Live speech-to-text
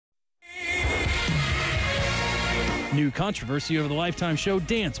New controversy over the Lifetime show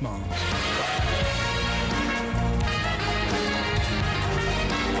Dance Moms.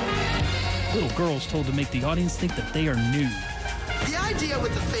 Little girls told to make the audience think that they are nude. The idea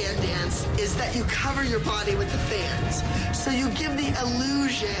with the fan dance is that you cover your body with the fans. So you give the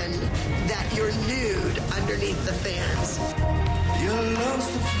illusion that you're nude underneath the fans. Your love's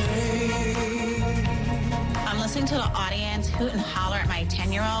the flame. I'm listening to the audience hoot and holler at my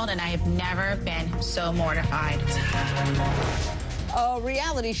 10-year-old, and I have never been so mortified. A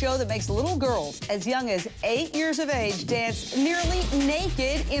reality show that makes little girls as young as 8 years of age dance nearly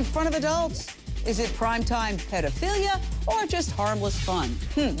naked in front of adults. Is it primetime pedophilia or just harmless fun?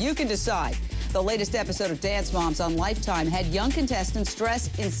 You can decide. The latest episode of Dance Moms on Lifetime had young contestants dress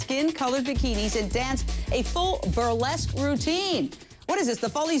in skin-colored bikinis and dance a full burlesque routine. What is this, the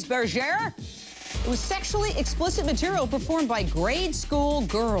Folies Bergère? It was sexually explicit material performed by grade school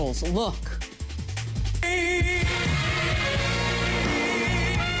girls. Look.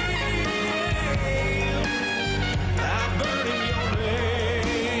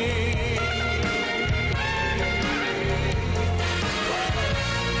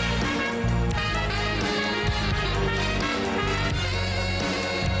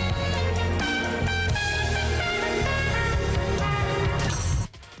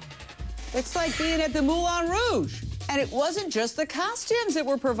 It's like being at the Moulin Rouge. And it wasn't just the costumes that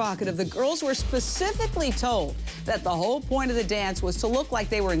were provocative. The girls were specifically told that the whole point of the dance was to look like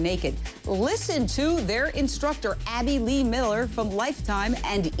they were naked. Listen to their instructor, Abby Lee Miller from Lifetime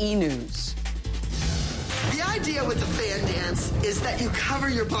and E! News. The idea with the fan dance is that you cover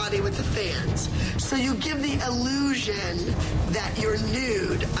your body with the fans. So you give the illusion that you're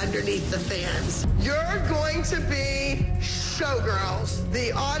nude underneath the fans. You're going to be showgirls.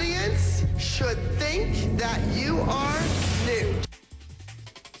 The audience should think that you are nude.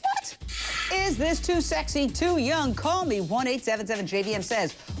 What? Is this too sexy, too young? Call me, 1-877-JVM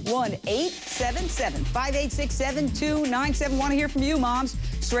says, 1-877-5867-297. Want to hear from you, moms.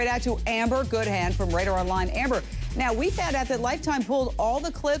 Straight out to Amber Goodhand from Radar Online. Amber, now we found out that Lifetime pulled all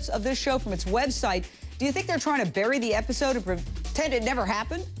the clips of this show from its website. Do you think they're trying to bury the episode and pretend it never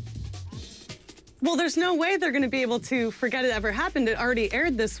happened? Well, there's no way they're going to be able to forget it ever happened. It already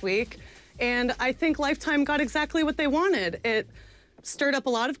aired this week, and I think Lifetime got exactly what they wanted. It stirred up a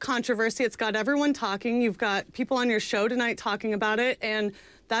lot of controversy. It's got everyone talking. You've got people on your show tonight talking about it, and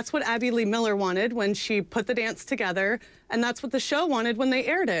that's what Abby Lee Miller wanted when she put the dance together, and that's what the show wanted when they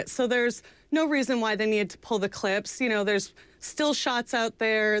aired it. So there's no reason why they needed to pull the clips. You know, there's still shots out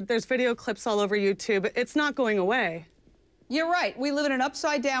there. There's video clips all over YouTube. It's not going away. You're right. We live in an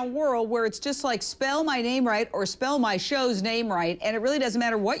upside-down world where it's just like spell my name right or spell my show's name right, and it really doesn't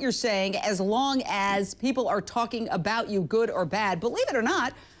matter what you're saying as long as people are talking about you, good or bad. Believe it or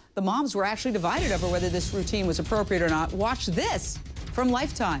not, the moms were actually divided over whether this routine was appropriate or not. Watch this from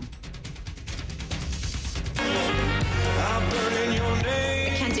Lifetime.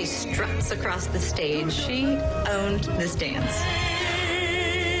 Mackenzie struts across the stage. She owned this dance.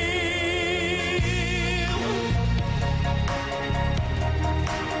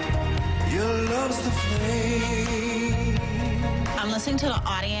 I'm listening to the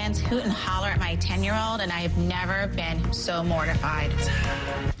audience hoot and holler at my 10-year-old, and I have never been so mortified.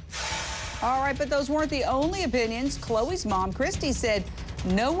 All right, but those weren't the only opinions. Chloe's mom, Christy, said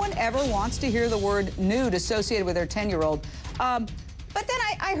no one ever wants to hear the word nude associated with their 10-year-old. But then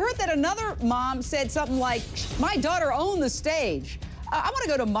I heard that another mom said something like, my daughter owned the stage. I want to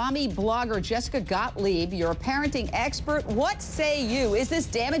go to mommy blogger Jessica Gottlieb. You're a parenting expert. What say you? Is this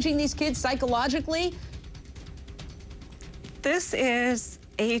damaging these kids psychologically? This is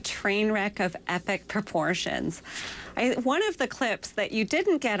a train wreck of epic proportions. One of the clips that you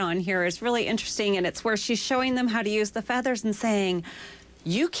didn't get on here is really interesting, and it's where she's showing them how to use the feathers and saying,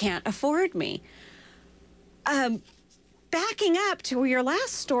 you can't afford me. Backing up to your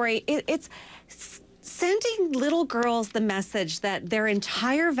last story, it's sending little girls the message that their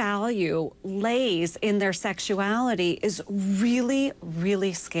entire value lays in their sexuality is really,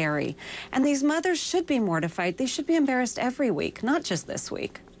 really scary. And these mothers should be mortified. They should be embarrassed every week, not just this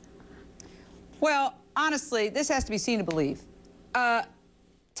week. Well, honestly, this has to be seen to believe.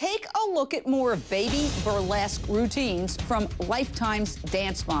 Take a look at more of baby burlesque routines from Lifetime's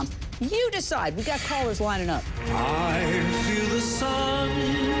Dance Moms. You decide. We got callers lining up. I feel the sun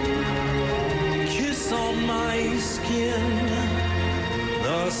kiss on my skin.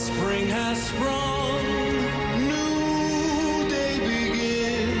 The spring has sprung, new day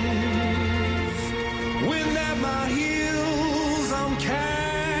begins. When at my heels I'm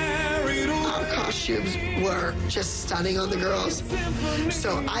carried away. I'll caution costumes were just stunning on the girls.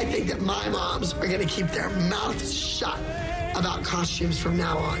 So I think that my moms are going to keep their mouths shut about costumes from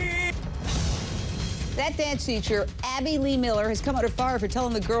now on. That dance teacher, Abby Lee Miller, has come under fire for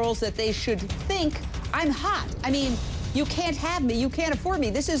telling the girls that they should think I'm hot. I mean, you can't have me, you can't afford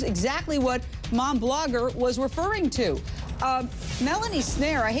me. This is exactly what Mom Blogger was referring to. Melanie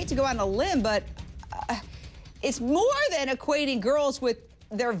Snare, I hate to go out on a limb, but it's more than equating girls with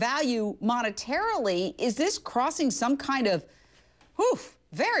their value monetarily. Is this crossing some kind of,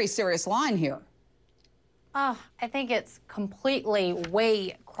 very serious line here? I think it's completely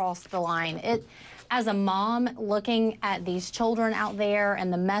way crossed the line. As a mom looking at these children out there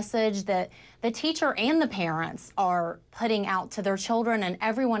and the message that the teacher and the parents are putting out to their children and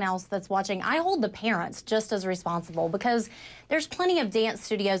everyone else that's watching, I hold the parents just as responsible, because there's plenty of dance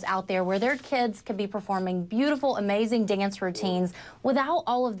studios out there where their kids could be performing beautiful, amazing dance routines without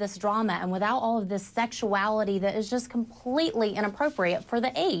all of this drama and without all of this sexuality that is just completely inappropriate for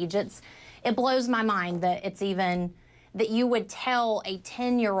the age. It blows my mind that it's even that you would tell a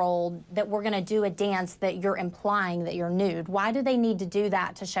 10-year-old that we're going to do a dance that you're implying that you're nude. Why do they need to do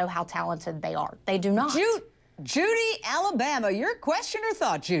that to show how talented they are? They do not. Judy, Alabama, your question or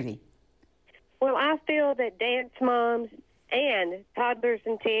thought, Judy? Well, I feel that dance moms and toddlers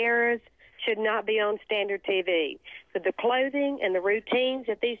and tiaras should not be on standard TV. So the clothing and the routines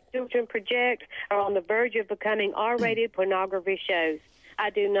that these children project are on the verge of becoming R-rated pornography shows. I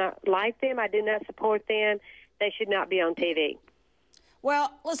do not like them. I do not support them. They should not be on TV.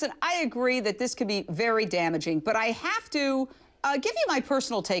 Well, listen, I agree that this could be very damaging, but I have to give you my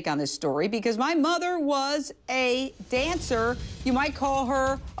personal take on this story, because my mother was a dancer. You might call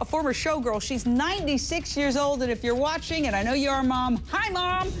her a former showgirl. She's 96 years old, and if you're watching, and I know you are, Mom, hi,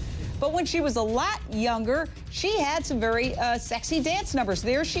 Mom. But when she was a lot younger, she had some very sexy dance numbers.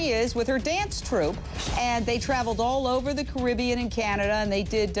 There she is with her dance troupe, and they traveled all over the Caribbean and Canada, and they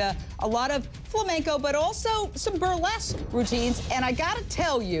did a lot of flamenco, but also some burlesque routines. And I gotta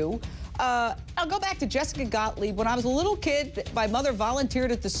tell you, I'll go back to Jessica Gottlieb. When I was a little kid, my mother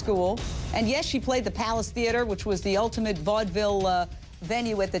volunteered at the school, and yes, she played the Palace Theater, which was the ultimate vaudeville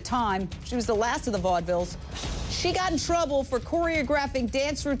venue at the time. She was the last of the vaudevilles. She got in trouble for choreographing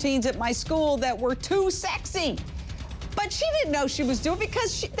dance routines at my school that were too sexy. But she didn't know she was doing it,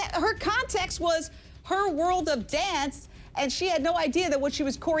 because her context was her world of dance, and she had no idea that what she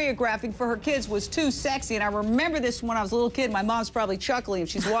was choreographing for her kids was too sexy. And I remember this when I was a little kid. My mom's probably chuckling if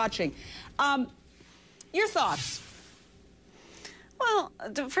she's watching. Your thoughts? Well,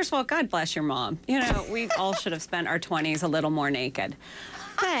 first of all, God bless your mom. You know, we all should have spent our 20s a little more naked.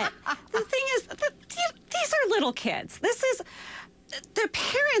 But the thing is, these are little kids. This is, their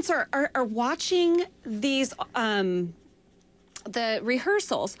parents are watching these, the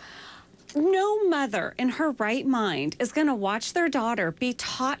rehearsals. No mother in her right mind is going to watch their daughter be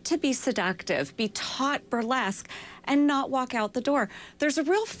taught to be seductive, be taught burlesque, and not walk out the door. There's a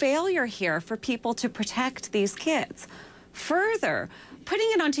real failure here for people to protect these kids. Further, putting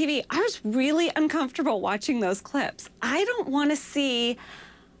it on TV, I was really uncomfortable watching those clips. I don't want to see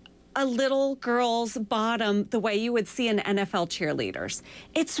a little girl's bottom the way you would see an NFL cheerleaders.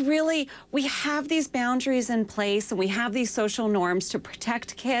 It's really, we have these boundaries in place and we have these social norms to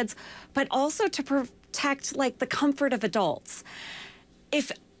protect kids, but also to protect like the comfort of adults.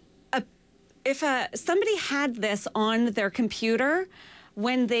 If somebody had this on their computer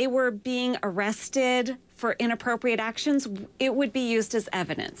when they were being arrested for inappropriate actions, it would be used as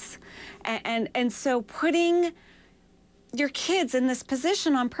evidence. And so putting your kids in this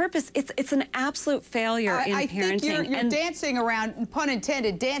position on purpose, it's an absolute failure in parenting. I think you're dancing around, pun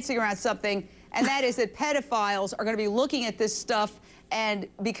intended, dancing around something, and that is that pedophiles are going to be looking at this stuff and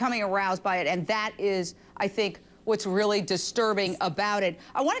becoming aroused by it, and that is, I think, what's really disturbing about it.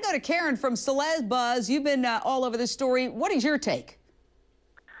 I want to go to Karen from Celeb Buzz. You've been all over this story. What is your take?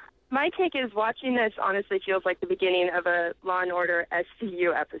 My take is watching this honestly feels like the beginning of a Law & Order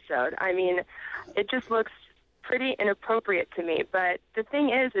SVU episode. I mean, it just looks pretty inappropriate to me. But the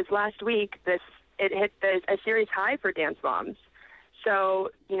thing is last week, it hit a series high for dance moms.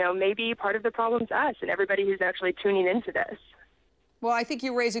 So, you know, maybe part of the problem's us and everybody who's actually tuning into this. Well, I think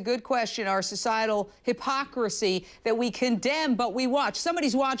you raise a good question, our societal hypocrisy that we condemn, but we watch.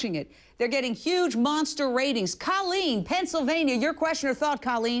 Somebody's watching it. They're getting huge monster ratings. Colleen, Pennsylvania, your question or thought,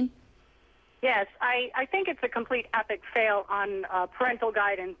 Colleen? Yes, I think it's a complete epic fail on parental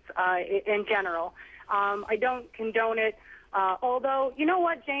guidance in general. I don't condone it, although, you know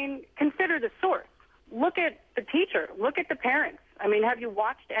what, Jane? Consider the source. Look at the teacher. Look at the parents. I mean, have you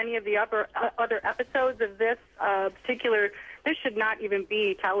watched any of the other episodes of this particular? This should not even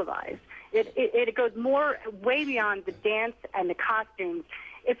be televised. It goes way beyond the dance and the costumes.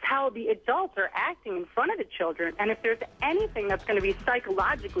 It's how the adults are acting in front of the children. And if there's anything that's going to be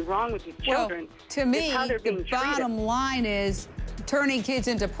psychologically wrong with these children, to me, it's how they're being the bottom treated. line is turning kids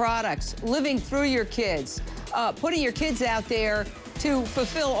into products, living through your kids, putting your kids out there to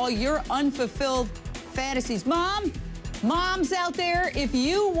fulfill all your unfulfilled fantasies. Moms out there, if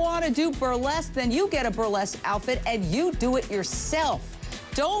you want to do burlesque, then you get a burlesque outfit and you do it yourself.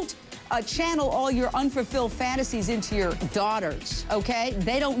 Don't channel all your unfulfilled fantasies into your daughters, okay?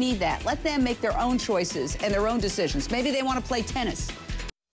 They don't need that. Let them make their own choices and their own decisions. Maybe they want to play tennis.